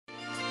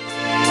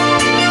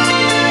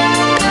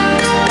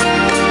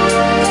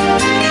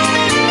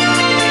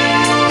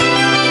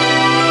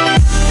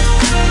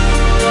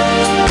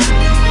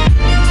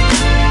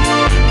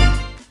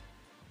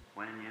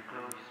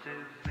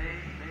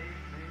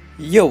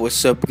Yo,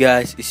 what's up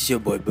guys, it's your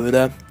boy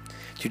Buddha.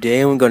 Today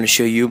I'm gonna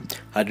show you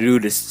how to do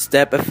the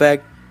step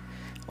effect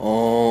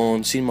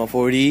on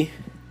C4D,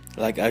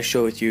 like I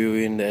showed you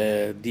in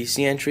the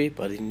DESC entry,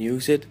 but I didn't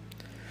use it.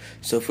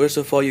 So first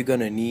of all, you're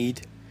gonna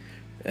need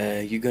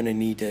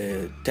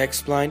a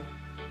text line,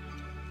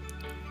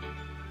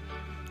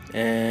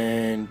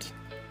 and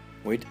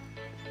wait.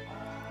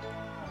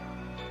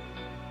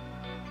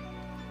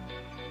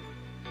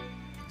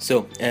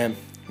 So I'm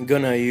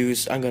gonna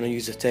use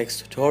a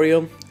text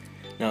tutorial.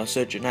 Now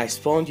search a nice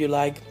font you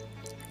like.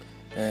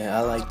 I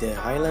like the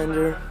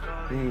Highlander.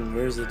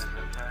 Where is it?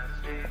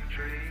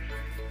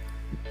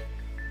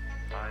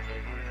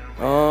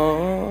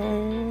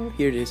 Oh,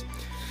 here it is.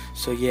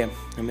 So yeah,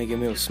 I make it a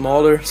little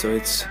smaller so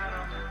it's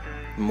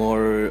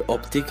more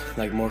optic,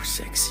 like more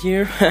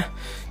sexier.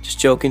 Just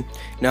joking.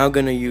 Now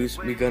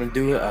we're gonna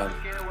do a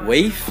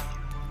wave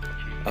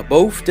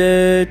above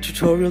the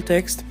tutorial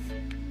text.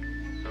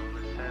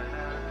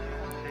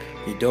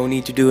 You don't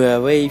need to do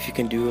a wave, you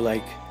can do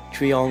like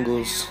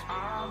triangles,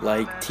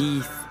 like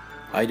teeth,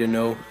 I don't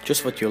know,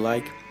 just what you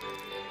like.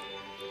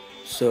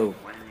 So,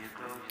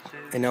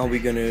 and now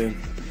we're gonna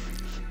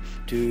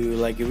do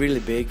like a really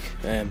big,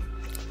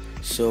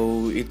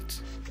 so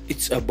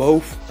it's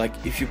above, like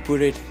if you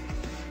put it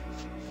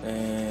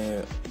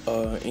in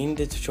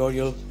the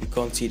tutorial you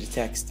can't see the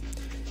text.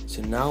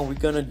 So now we're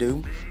gonna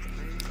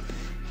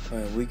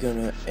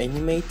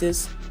animate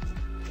this.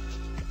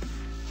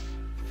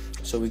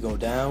 So we go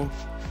down,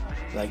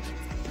 like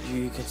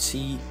you can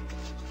see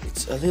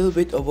it's a little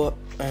bit over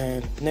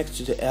next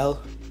to the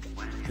L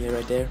here,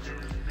 right there.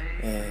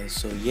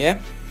 So yeah,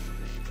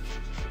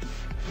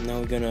 now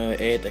we're gonna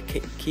add a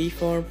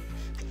keyform,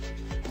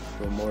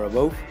 go more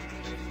above.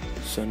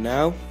 So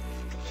now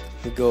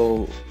we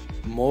go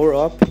more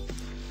up,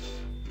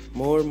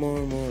 more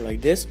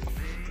like this,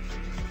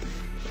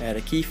 add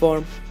a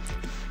keyform.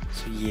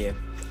 So yeah,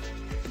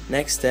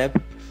 next step,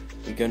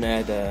 we're gonna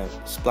add a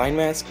spline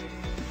mask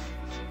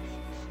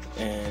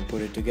and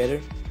put it together.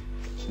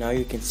 Now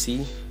you can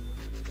see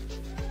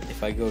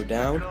if I go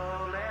down,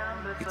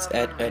 it's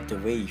at the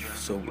wave,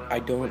 so I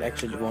don't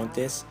actually want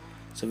this.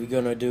 So we're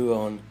gonna do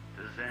on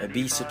a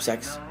B sub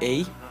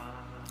A.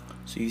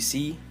 So you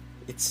see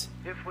it's,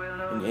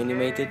 when you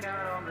animate it,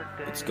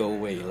 it's go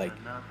away, like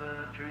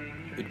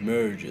it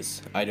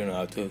merges. I don't know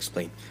how to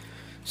explain.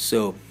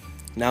 So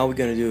now we're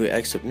gonna do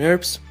X sub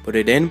NURBS, put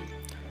it in,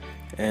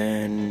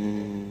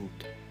 and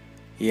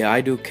yeah,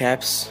 I do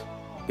caps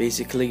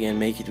basically and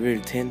make it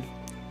really thin.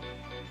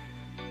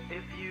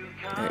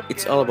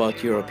 It's all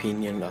about your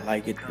opinion. I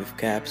like it with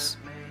caps,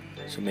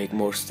 so make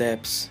more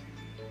steps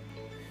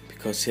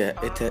because yeah,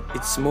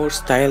 it's more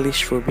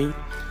stylish for me.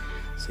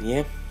 So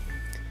yeah,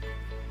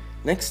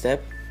 next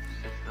step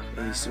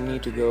is you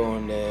need to go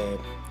on the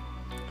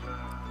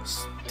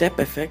step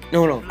effect,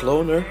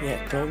 cloner,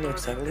 yeah, cloner,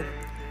 exactly.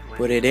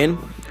 Put it in,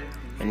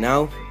 and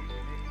now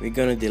we're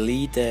gonna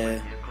delete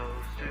the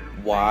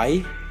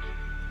Y.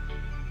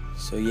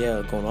 So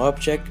yeah, go on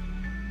object,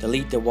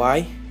 delete the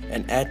Y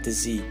and add the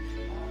Z.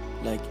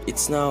 Like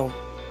it's now,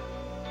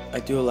 I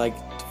do like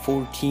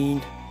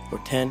 14 or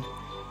 10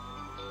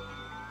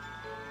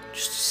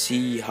 just to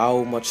see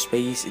how much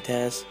space it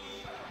has.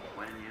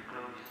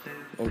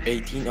 Or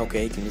 18,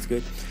 okay, 18 is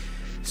good.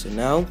 So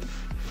now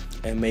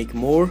I make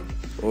more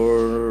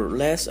or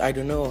less, I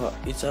don't know,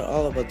 it's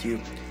all about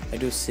you. I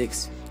do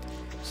 6.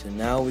 So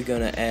now we're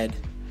gonna add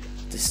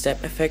the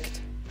step effect.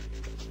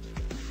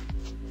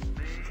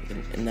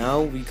 And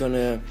now we're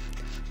gonna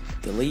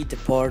delete the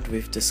part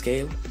with the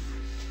scale,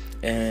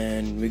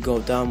 and we go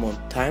down on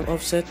time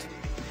offset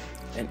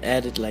and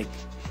add it like,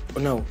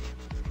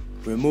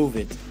 remove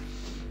it.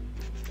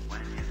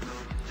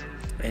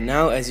 And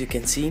now as you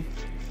can see,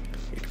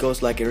 it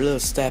goes like a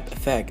little step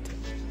effect.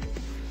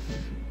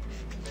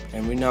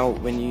 And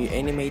when you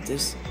animate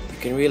this, you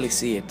can really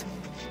see it.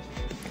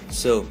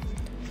 So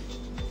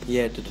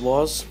yeah,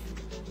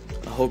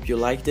 I hope you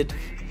liked it.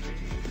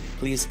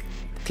 Please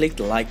click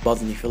the like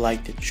button if you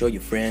liked it, show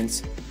your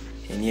friends,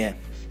 and yeah,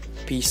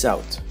 peace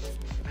out.